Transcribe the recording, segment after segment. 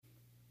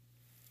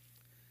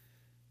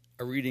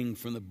A reading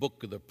from the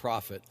book of the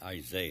prophet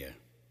Isaiah.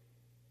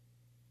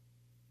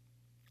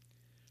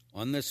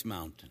 On this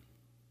mountain,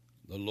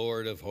 the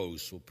Lord of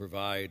hosts will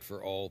provide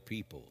for all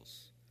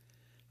peoples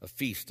a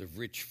feast of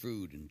rich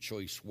food and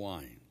choice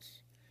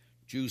wines,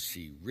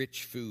 juicy,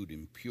 rich food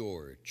and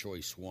pure,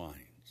 choice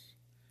wines.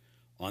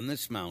 On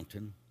this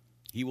mountain,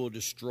 he will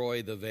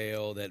destroy the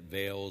veil that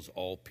veils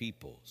all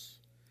peoples,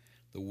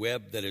 the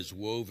web that is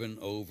woven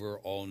over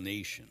all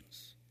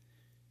nations.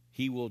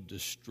 He will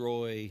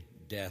destroy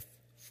death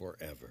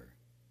forever.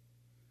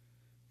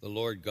 The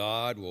Lord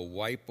God will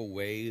wipe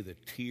away the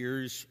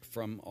tears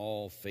from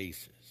all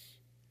faces.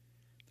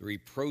 The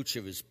reproach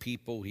of his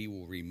people he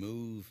will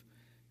remove,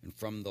 and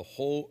from the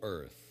whole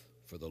earth,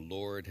 for the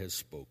Lord has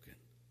spoken.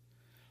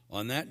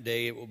 On that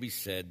day it will be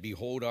said,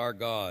 Behold our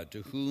God,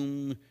 to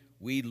whom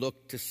we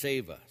look to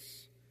save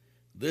us.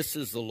 This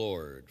is the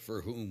Lord, for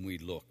whom we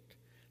looked.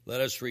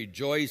 Let us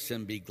rejoice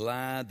and be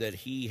glad that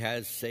he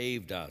has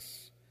saved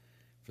us.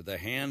 For the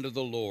hand of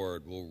the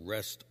Lord will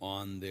rest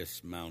on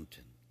this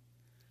mountain.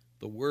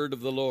 The word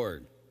of the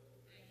Lord.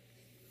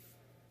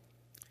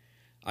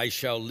 I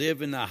shall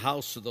live in the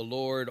house of the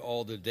Lord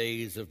all the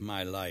days of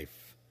my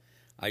life.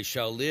 I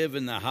shall live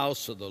in the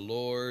house of the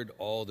Lord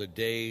all the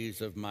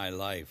days of my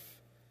life.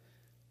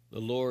 The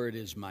Lord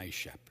is my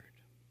shepherd.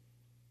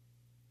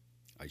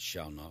 I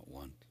shall not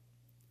want.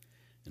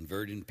 In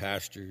verdant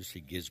pastures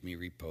he gives me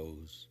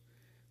repose.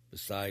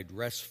 Beside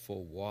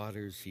restful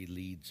waters he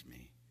leads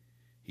me.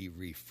 He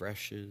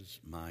refreshes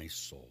my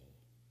soul.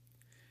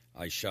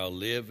 I shall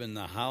live in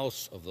the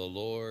house of the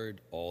Lord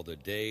all the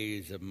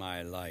days of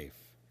my life.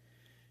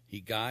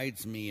 He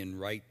guides me in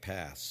right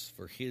paths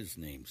for his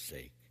name's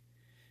sake.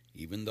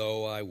 Even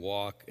though I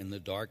walk in the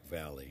dark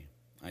valley,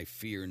 I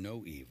fear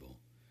no evil,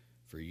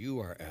 for you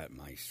are at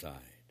my side,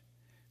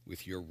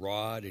 with your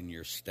rod and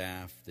your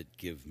staff that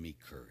give me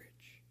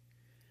courage.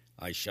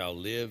 I shall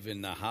live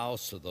in the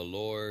house of the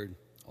Lord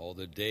all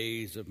the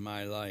days of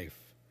my life.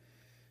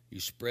 You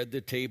spread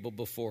the table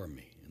before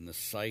me in the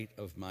sight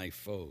of my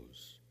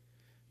foes.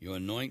 You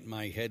anoint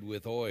my head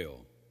with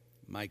oil.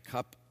 My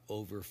cup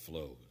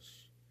overflows.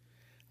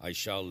 I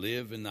shall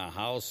live in the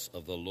house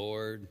of the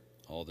Lord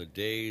all the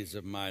days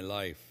of my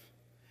life.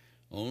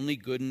 Only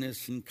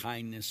goodness and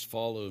kindness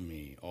follow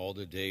me all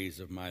the days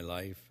of my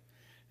life,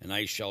 and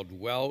I shall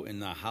dwell in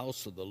the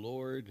house of the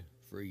Lord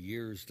for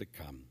years to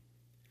come.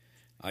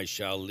 I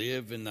shall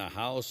live in the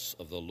house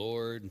of the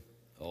Lord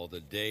all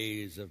the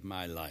days of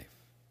my life.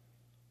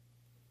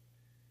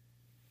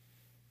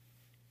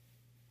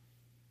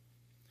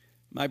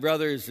 My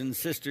brothers and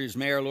sisters,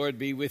 may our Lord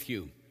be with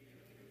you.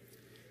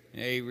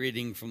 A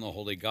reading from the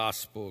Holy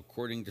Gospel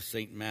according to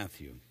St.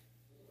 Matthew.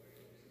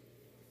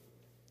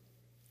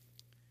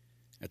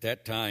 At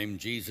that time,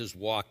 Jesus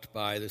walked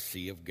by the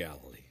Sea of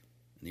Galilee,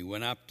 and he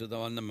went up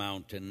on the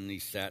mountain, and he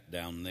sat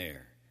down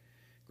there.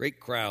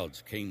 Great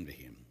crowds came to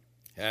him,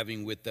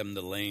 having with them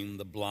the lame,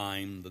 the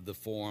blind, the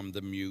deformed,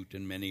 the mute,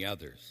 and many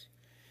others.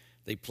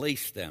 They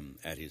placed them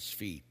at his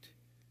feet,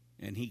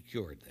 and he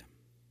cured them.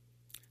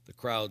 The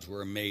crowds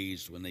were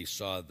amazed when they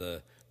saw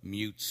the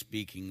mute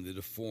speaking, the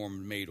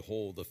deformed made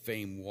whole, the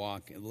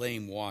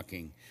lame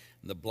walking,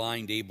 and the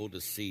blind able to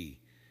see,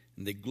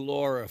 and they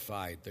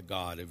glorified the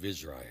God of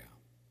Israel.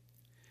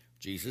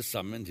 Jesus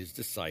summoned his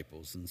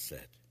disciples and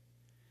said,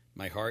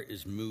 My heart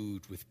is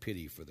moved with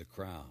pity for the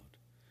crowd,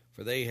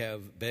 for they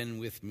have been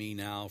with me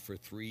now for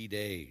 3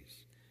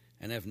 days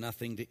and have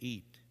nothing to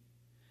eat.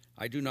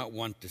 I do not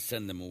want to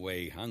send them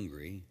away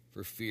hungry,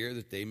 for fear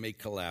that they may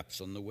collapse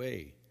on the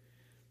way.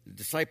 The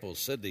disciples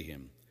said to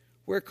him,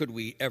 Where could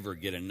we ever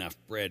get enough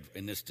bread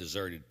in this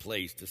deserted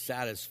place to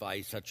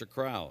satisfy such a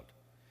crowd?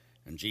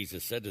 And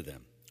Jesus said to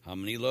them, How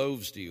many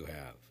loaves do you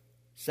have?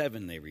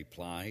 7, they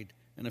replied,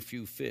 and a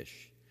few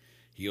fish.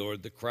 He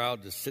ordered the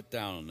crowd to sit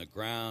down on the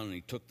ground, and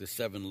he took the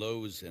 7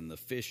 loaves and the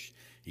fish.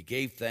 He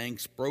gave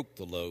thanks, broke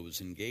the loaves,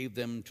 and gave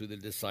them to the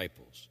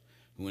disciples,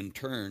 who in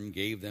turn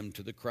gave them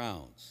to the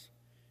crowds.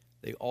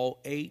 They all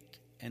ate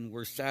and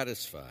were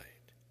satisfied.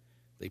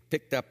 They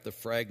picked up the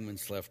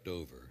fragments left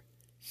over,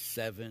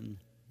 7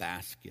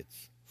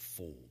 baskets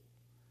full.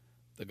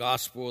 The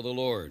Gospel of the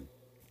Lord.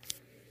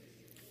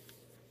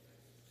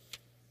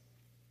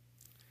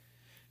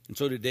 And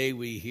so today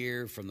we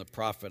hear from the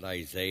prophet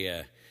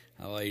Isaiah,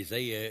 how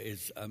Isaiah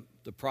is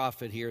the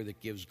prophet here that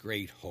gives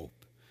great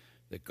hope,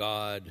 that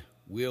God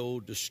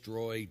will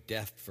destroy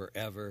death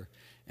forever,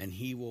 and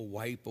he will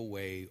wipe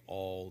away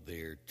all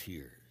their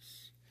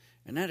tears.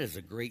 And that is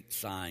a great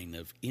sign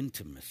of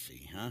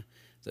intimacy,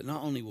 that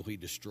not only will he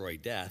destroy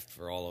death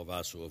for all of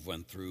us who have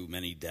went through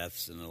many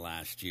deaths in the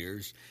last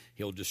years,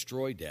 he'll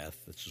destroy death.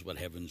 This is what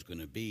heaven's going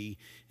to be.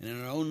 And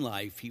in our own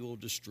life, he will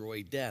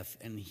destroy death,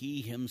 and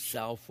he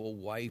himself will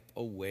wipe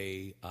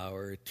away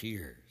our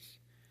tears.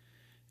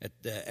 At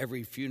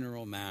every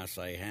funeral mass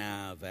I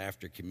have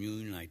after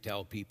communion, I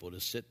tell people to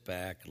sit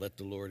back, let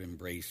the Lord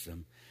embrace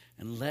them,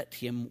 and let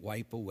him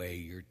wipe away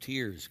your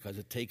tears, because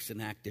it takes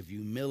an act of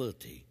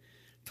humility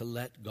to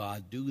let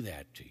God do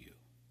that to you.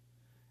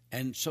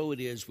 And so it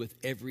is with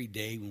every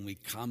day when we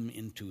come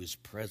into his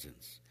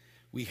presence.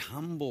 we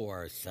humble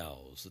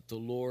ourselves that the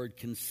Lord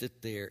can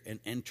sit there and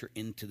enter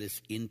into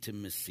this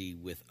intimacy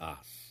with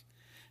us.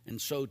 And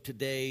so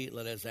today,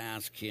 let us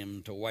ask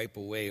him to wipe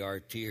away our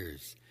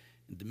tears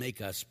and to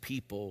make us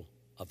people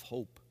of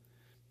hope.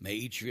 May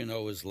each of you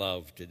know his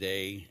love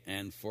today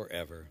and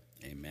forever.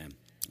 Amen.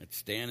 Let's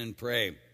stand and pray.